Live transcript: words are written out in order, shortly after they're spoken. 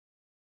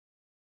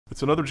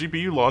It's another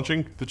GPU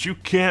launching that you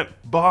can't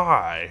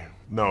buy.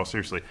 No,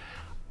 seriously.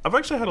 I've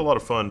actually had a lot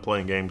of fun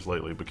playing games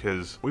lately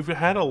because we've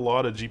had a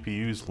lot of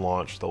GPUs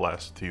launched the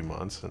last 2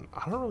 months, and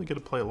I don't really get to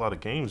play a lot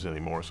of games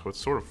anymore, so it's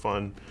sort of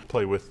fun to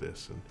play with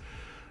this and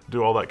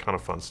do all that kind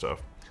of fun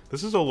stuff.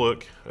 This is a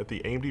look at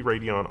the AMD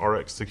Radeon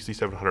RX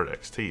 6700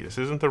 XT. This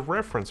isn't the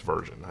reference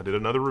version. I did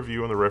another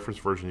review on the reference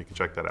version, you can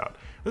check that out.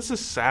 This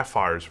is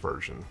Sapphire's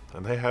version,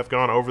 and they have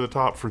gone over the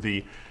top for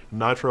the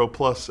NITRO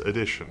Plus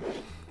edition.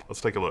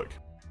 Let's take a look.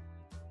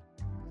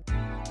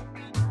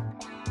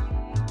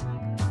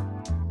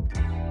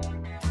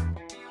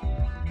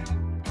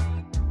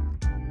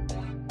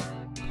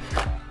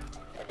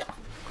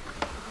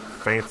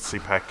 Fancy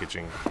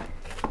packaging.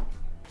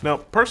 Now,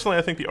 personally,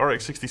 I think the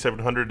RX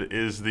 6700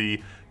 is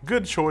the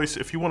good choice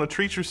if you want to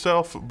treat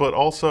yourself, but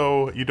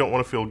also you don't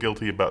want to feel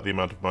guilty about the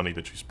amount of money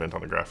that you spent on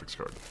the graphics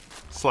card.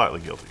 Slightly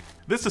guilty.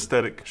 This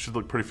aesthetic should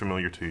look pretty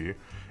familiar to you.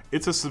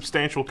 It's a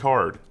substantial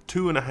card,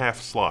 2.5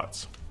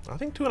 slots. I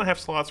think 2.5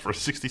 slots for a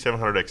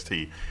 6700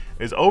 XT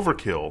is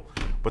overkill,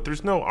 but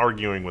there's no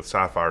arguing with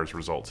Sapphire's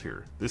results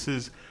here. This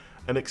is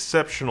an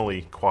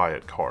exceptionally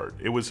quiet card.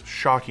 It was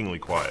shockingly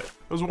quiet.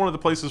 It was one of the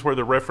places where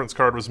the reference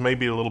card was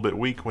maybe a little bit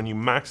weak. When you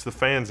max the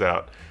fans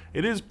out,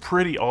 it is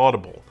pretty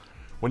audible.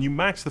 When you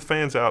max the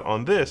fans out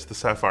on this, the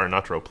Sapphire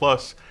Nitro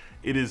Plus,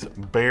 it is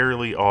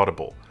barely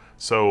audible.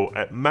 So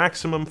at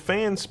maximum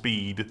fan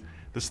speed,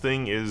 this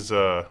thing is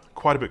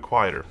quite a bit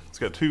quieter. It's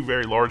got two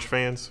very large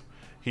fans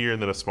here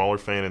and then a smaller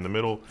fan in the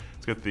middle.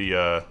 It's got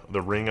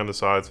the ring on the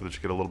side so that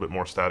you get a little bit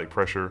more static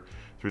pressure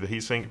through the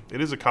heatsink.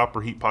 It is a copper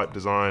heat pipe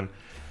design,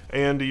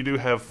 and you do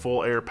have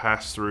full air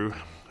pass through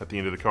at the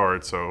end of the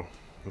card, so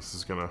this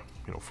is gonna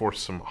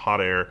force some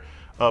hot air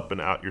up and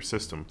out your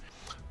system.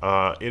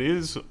 It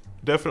is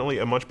definitely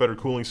a much better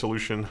cooling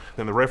solution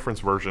than the reference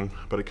version,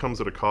 but it comes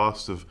at a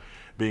cost of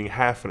being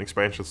half an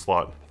expansion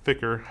slot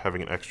thicker,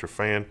 having an extra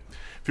fan.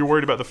 If you're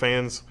worried about the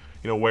fans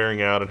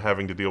wearing out and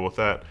having to deal with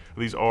that,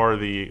 these are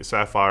the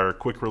Sapphire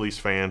quick release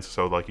fans,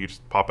 so like you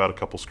just pop out a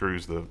couple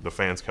screws, the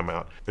fans come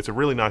out. It's a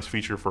really nice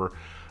feature for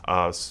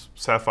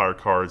Sapphire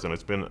cards, and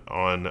it's been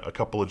on a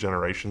couple of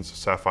generations of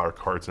Sapphire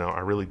cards now.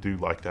 I really do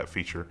like that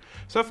feature.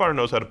 Sapphire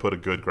knows how to put a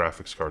good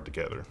graphics card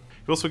together.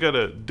 You've also got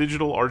a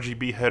digital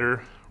RGB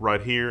header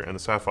right here and the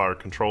Sapphire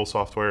control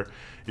software.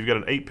 You've got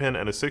an 8-pin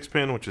and a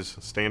 6-pin, which is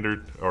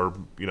standard, or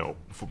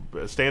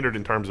standard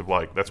in terms of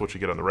like that's what you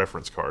get on the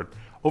reference card.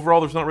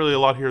 Overall, there's not really a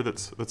lot here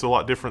that's a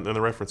lot different than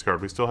the reference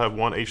card. We still have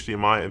one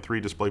HDMI and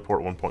 3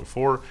 DisplayPort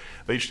 1.4.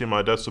 The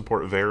HDMI does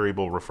support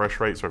variable refresh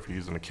rate, so if you're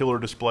using a killer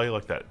display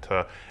like that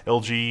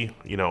LG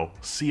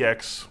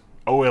CX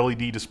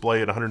OLED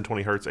display at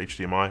 120 Hz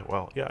HDMI,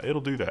 well, yeah, it'll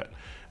do that.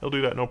 It'll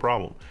do that no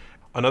problem.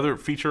 Another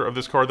feature of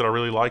this card that I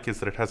really like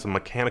is that it has a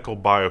mechanical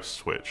BIOS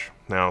switch.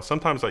 Now,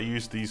 sometimes I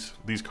use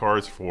these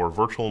cards for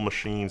virtual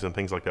machines and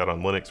things like that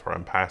on Linux where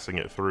I'm passing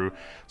it through.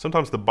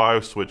 Sometimes the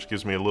BIOS switch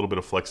gives me a little bit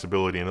of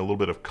flexibility and a little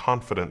bit of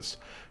confidence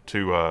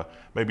to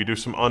maybe do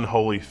some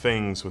unholy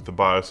things with the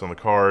BIOS on the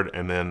card,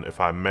 and then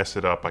if I mess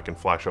it up, I can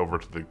flash over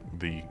to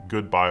the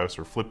good BIOS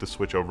or flip the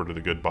switch over to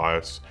the good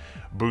BIOS,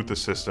 boot the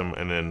system,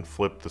 and then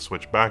flip the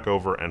switch back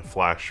over and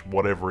flash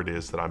whatever it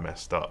is that I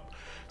messed up.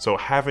 So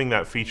having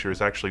that feature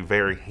is actually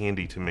very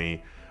handy to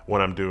me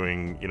when I'm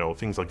doing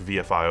things like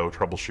VFIO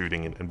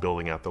troubleshooting and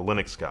building out the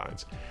Linux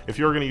guides. If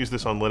you're going to use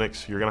this on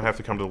Linux, you're going to have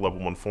to come to the Level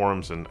 1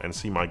 forums and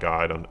see my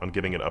guide on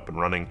getting it up and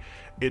running.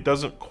 It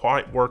doesn't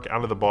quite work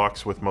out of the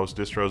box with most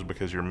distros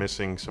because you're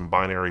missing some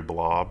binary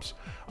blobs.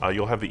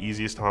 You'll have the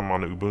easiest time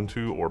on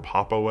Ubuntu or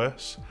Pop!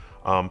 OS.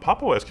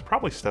 Pop! OS could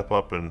probably step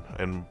up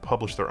and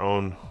publish their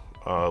own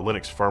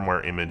Linux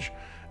firmware image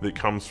that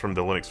comes from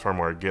the Linux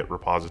firmware Git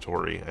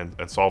repository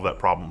and solve that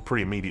problem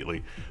pretty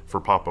immediately for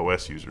Pop!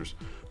 OS users.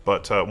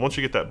 But once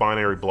you get that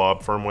binary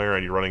blob firmware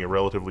and you're running a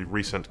relatively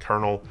recent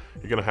kernel,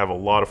 you're going to have a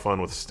lot of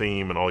fun with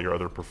Steam and all your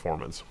other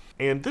performance.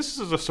 And this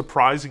is a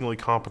surprisingly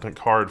competent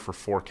card for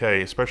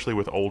 4K, especially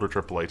with older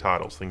AAA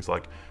titles, things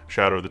like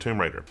Shadow of the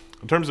Tomb Raider.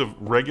 In terms of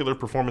regular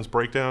performance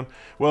breakdown,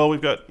 well, we've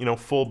got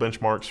full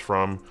benchmarks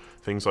from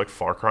things like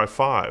Far Cry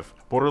 5,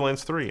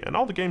 Borderlands 3, and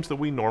all the games that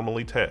we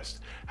normally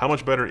test. How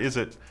much better is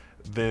it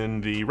than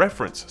the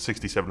reference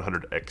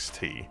 6700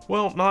 XT?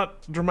 Well,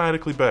 not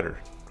dramatically better.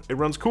 It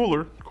runs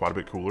cooler, quite a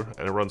bit cooler,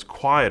 and it runs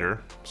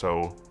quieter,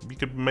 so you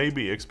could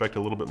maybe expect a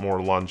little bit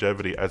more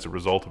longevity as a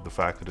result of the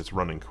fact that it's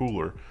running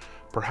cooler,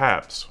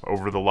 perhaps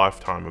over the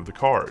lifetime of the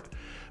card.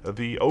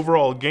 The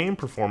overall game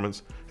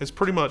performance is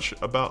pretty much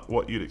about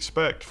what you'd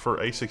expect for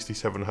a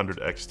 6700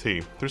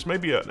 XT. There's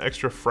maybe an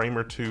extra frame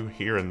or two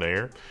here and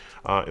there.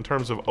 In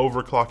terms of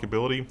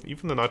overclockability,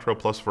 even the Nitro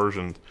Plus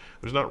version,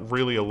 there's not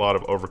really a lot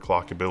of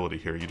overclockability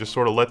here. You just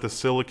sort of let the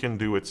silicon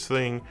do its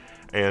thing,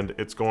 and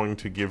it's going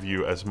to give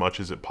you as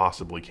much as it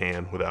possibly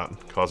can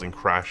without causing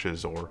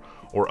crashes or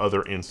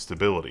other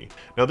instability.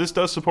 Now, this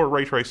does support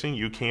ray tracing.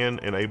 You can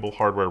enable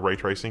hardware ray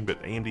tracing,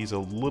 but AMD's a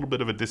little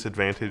bit of a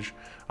disadvantage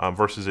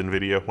versus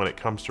NVIDIA when it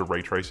comes to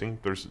ray tracing.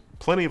 There's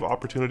plenty of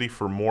opportunity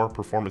for more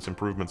performance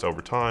improvements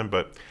over time,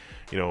 but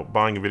you know,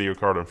 buying a video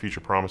card on future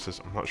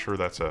promises, I'm not sure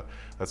that's a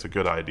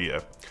good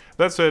idea.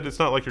 That said, it's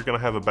not like you're going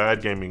to have a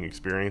bad gaming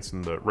experience,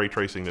 and the ray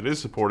tracing that is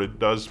supported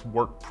does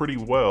work pretty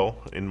well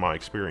in my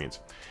experience.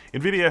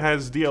 NVIDIA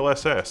has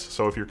DLSS,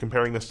 so if you're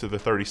comparing this to the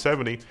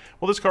 3070,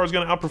 well, this card is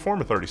going to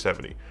outperform a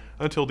 3070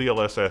 until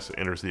DLSS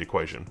enters the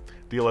equation.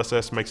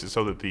 DLSS makes it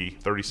so that the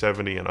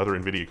 3070 and other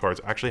NVIDIA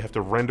cards actually have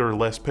to render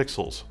less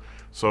pixels,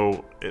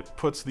 so it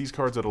puts these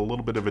cards at a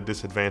little bit of a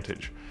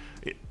disadvantage.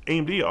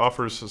 AMD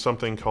offers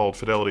something called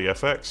Fidelity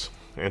FX,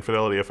 and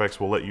Fidelity FX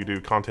will let you do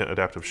content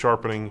adaptive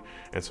sharpening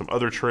and some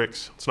other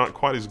tricks. It's not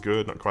quite as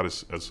good, not quite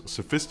as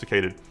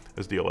sophisticated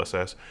as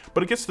DLSS,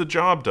 but it gets the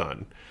job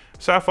done.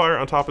 Sapphire,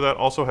 on top of that,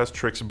 also has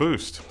Tricks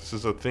Boost. This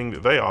is a thing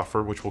that they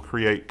offer, which will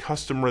create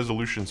custom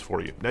resolutions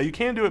for you. Now, you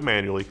can do it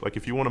manually, like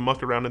if you want to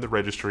muck around in the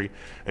registry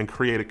and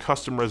create a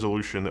custom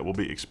resolution that will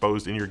be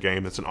exposed in your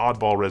game that's an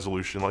oddball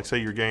resolution. Like, say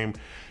your game,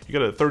 you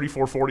got a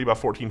 3440 by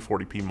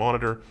 1440p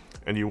monitor,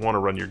 and you want to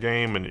run your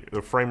game, and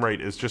the frame rate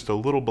is just a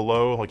little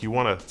below, like you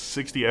want a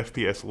 60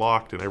 FPS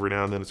locked, and every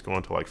now and then it's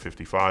going to like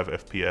 55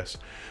 FPS.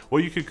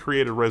 Well, you could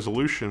create a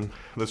resolution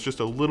that's just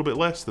a little bit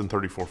less than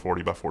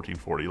 3440 by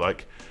 1440,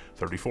 like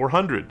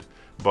 3400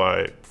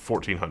 by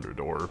 1400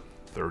 or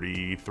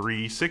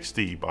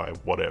 3360 by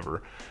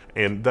whatever,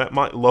 and that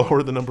might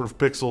lower the number of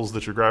pixels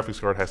that your graphics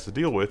card has to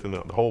deal with in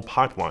the whole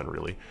pipeline,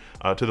 really,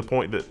 to the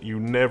point that you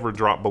never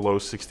drop below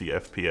 60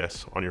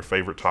 FPS on your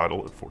favorite title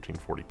at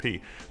 1440p.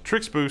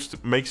 Tricks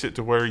Boost makes it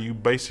to where you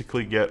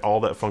basically get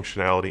all that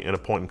functionality in a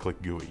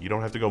point-and-click GUI. You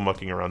don't have to go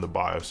mucking around the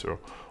BIOS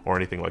or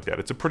anything like that.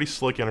 It's a pretty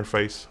slick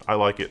interface. I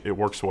like it. It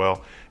works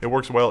well. It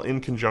works well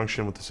in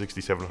conjunction with the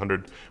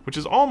 6700, which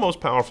is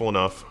almost powerful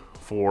enough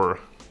for,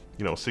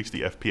 you know, 60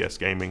 FPS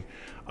gaming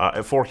at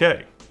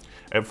 4K.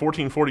 At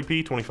 1440p,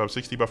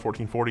 2560 by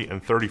 1440,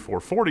 and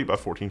 3440 by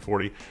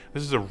 1440,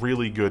 this is a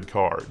really good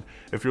card.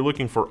 If you're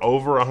looking for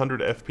over 100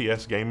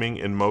 FPS gaming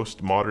in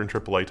most modern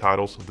AAA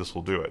titles, this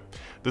will do it.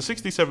 The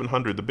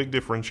 6700, the big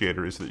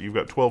differentiator is that you've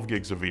got 12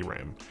 gigs of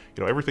VRAM.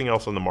 You know, everything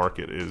else on the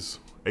market is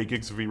 8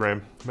 gigs of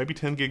VRAM, maybe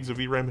 10 gigs of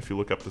VRAM if you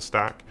look up the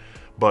stack,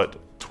 but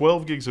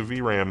 12 gigs of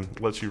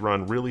VRAM lets you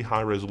run really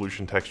high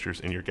resolution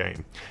textures in your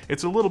game.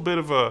 It's a little bit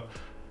of a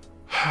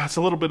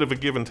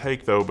give and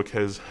take, though,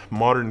 because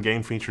modern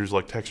game features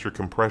like texture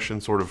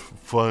compression sort of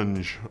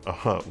fudge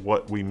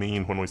what we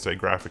mean when we say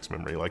graphics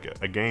memory. Like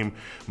a game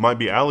might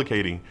be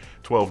allocating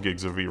 12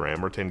 gigs of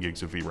VRAM or 10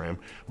 gigs of VRAM,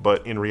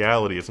 but in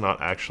reality it's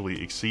not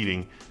actually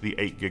exceeding the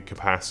 8 gig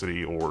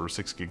capacity or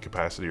 6 gig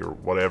capacity or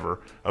whatever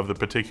of the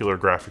particular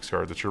graphics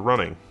card that you're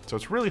running. So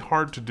it's really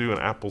hard to do an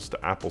apples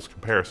to apples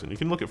comparison. You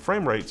can look at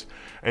frame rates,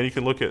 and you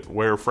can look at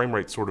where frame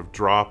rates sort of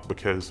drop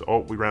because,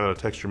 oh, we ran out of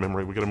texture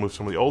memory, we got to move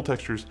some of the old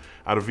textures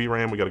out of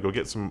VRAM, we got to go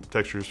get some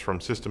textures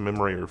from system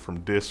memory or from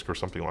disk or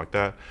something like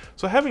that.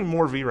 So having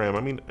more VRAM,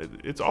 I mean,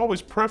 it's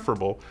always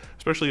preferable,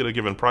 especially at a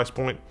given price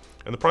point.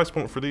 And the price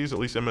point for these, at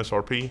least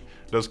MSRP,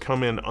 does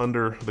come in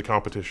under the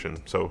competition.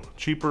 So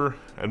cheaper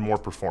and more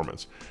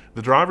performance.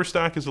 The driver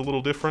stack is a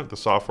little different. The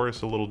software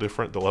is a little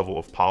different. The level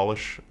of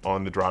polish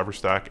on the driver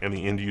stack and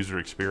the end user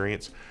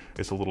experience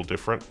is a little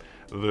different.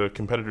 The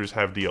competitors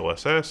have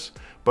DLSS,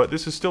 but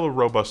this is still a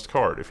robust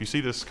card. If you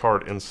see this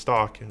card in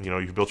stock, and you know,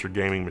 you've built your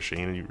gaming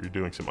machine and you're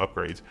doing some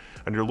upgrades,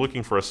 and you're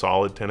looking for a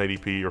solid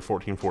 1080p or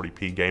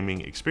 1440p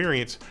gaming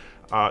experience,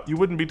 you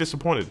wouldn't be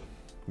disappointed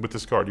with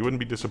this card. You wouldn't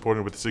be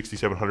disappointed with the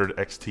 6700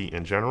 XT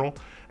in general,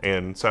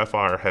 and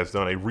Sapphire has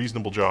done a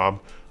reasonable job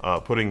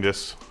putting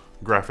this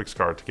graphics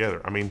card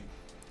together. I mean,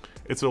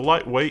 it's a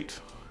lightweight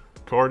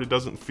card. It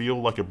doesn't feel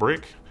like a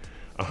brick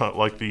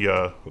like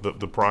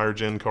the prior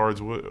gen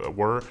cards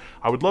were.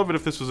 I would love it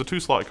if this was a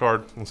 2-slot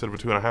card instead of a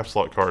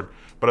 2.5-slot card,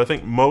 but I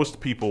think most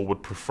people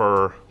would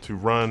prefer to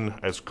run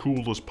as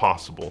cool as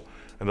possible,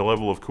 and the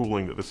level of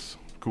cooling that this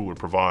cooler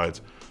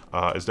provides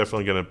is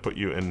definitely going to put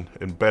you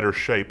in better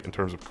shape in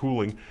terms of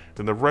cooling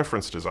than the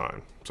reference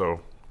design. So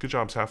good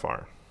job,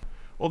 Sapphire.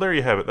 Well, there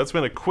you have it. That's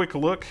been a quick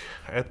look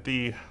at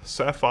the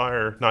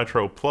Sapphire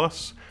Nitro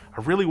Plus.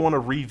 I really want to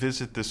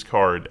revisit this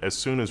card as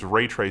soon as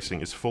ray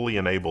tracing is fully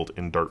enabled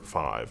in Dirt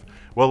 5.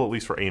 Well, at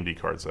least for AMD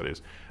cards, that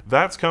is.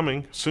 That's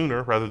coming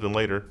sooner rather than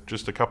later,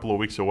 just a couple of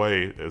weeks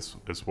away is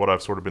what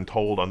I've sort of been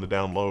told on the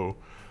down low.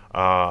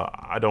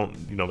 I don't,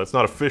 you know, that's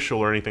not official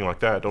or anything like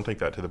that. Don't take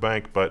that to the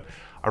bank, but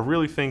I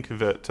really think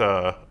that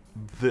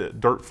the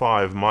Dirt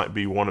 5 might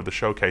be one of the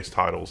showcase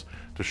titles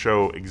to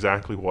show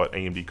exactly what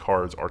AMD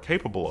cards are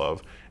capable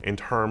of in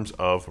terms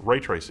of ray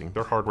tracing.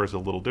 Their hardware is a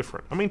little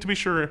different. I mean, to be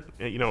sure,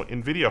 you know,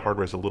 NVIDIA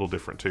hardware is a little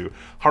different too.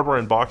 Hardware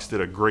Unboxed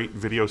did a great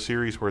video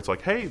series where it's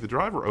like, hey, the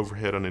driver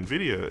overhead on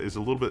NVIDIA is a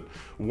little bit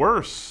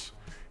worse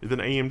than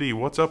AMD.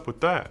 What's up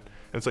with that?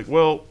 And it's like,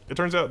 well, it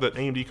turns out that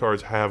AMD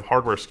cards have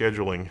hardware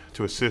scheduling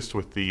to assist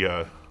with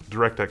the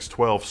DirectX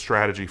 12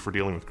 strategy for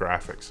dealing with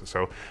graphics.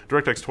 So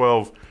DirectX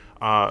 12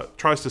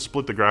 tries to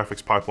split the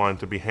graphics pipeline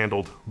to be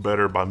handled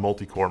better by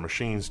multi-core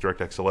machines.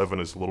 DirectX 11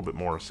 is a little bit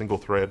more single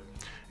thread.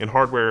 In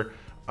hardware,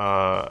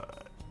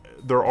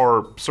 there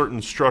are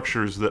certain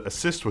structures that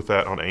assist with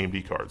that on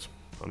AMD cards.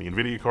 On the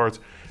NVIDIA cards,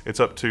 It's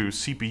up to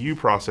CPU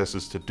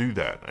processes to do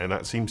that, and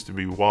that seems to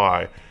be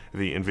why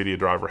the NVIDIA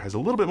driver has a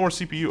little bit more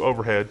CPU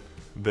overhead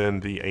than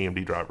the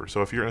AMD driver.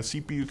 So if you're in a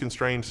CPU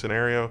constrained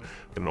scenario,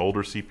 an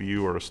older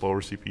CPU or a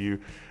slower CPU,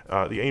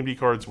 the AMD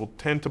cards will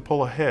tend to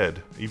pull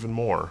ahead even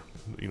more,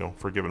 you know,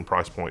 for a given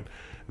price point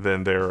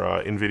than their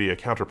NVIDIA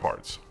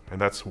counterparts. And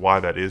that's why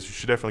that is. You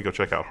should definitely go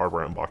check out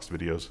Hardware Unboxed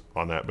videos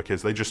on that,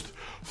 because they just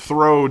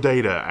throw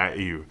data at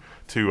you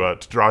to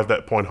drive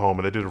that point home,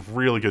 and they did a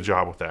really good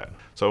job with that.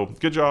 So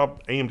good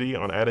job, AMD,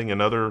 on adding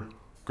another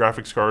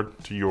graphics card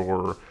to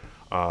your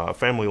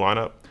family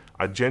lineup.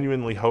 I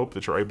genuinely hope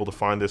that you're able to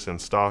find this in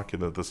stock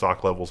and that the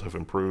stock levels have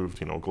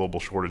improved, you know, global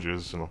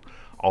shortages and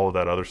all of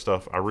that other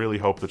stuff. I really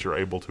hope that you're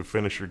able to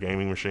finish your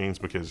gaming machines,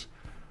 because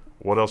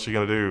what else are you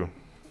going to do?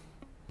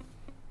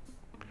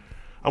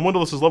 I'm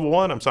Windowless is Level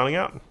 1. I'm signing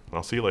out.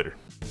 I'll see you later.